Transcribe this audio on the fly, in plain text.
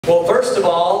Well, first of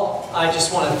all, I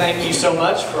just want to thank you so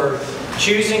much for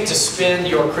choosing to spend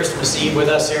your Christmas Eve with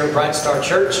us here at Brightstar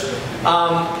Church.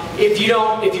 If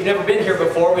you've never been here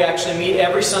before, we actually meet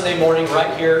every Sunday morning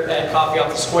right here at Coffee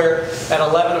Off the Square at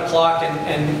 11 o'clock,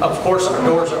 and of course our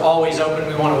doors are always open.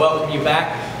 We want to welcome you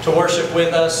back to worship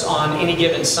with us on any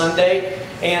given Sunday.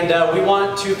 And we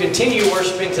want to continue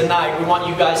worshiping tonight. We want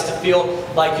you guys to feel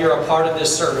like you're a part of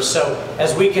this service. So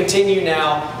as we continue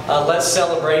now, let's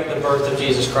celebrate the birth of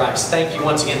Jesus Christ. Thank you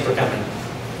once again for coming.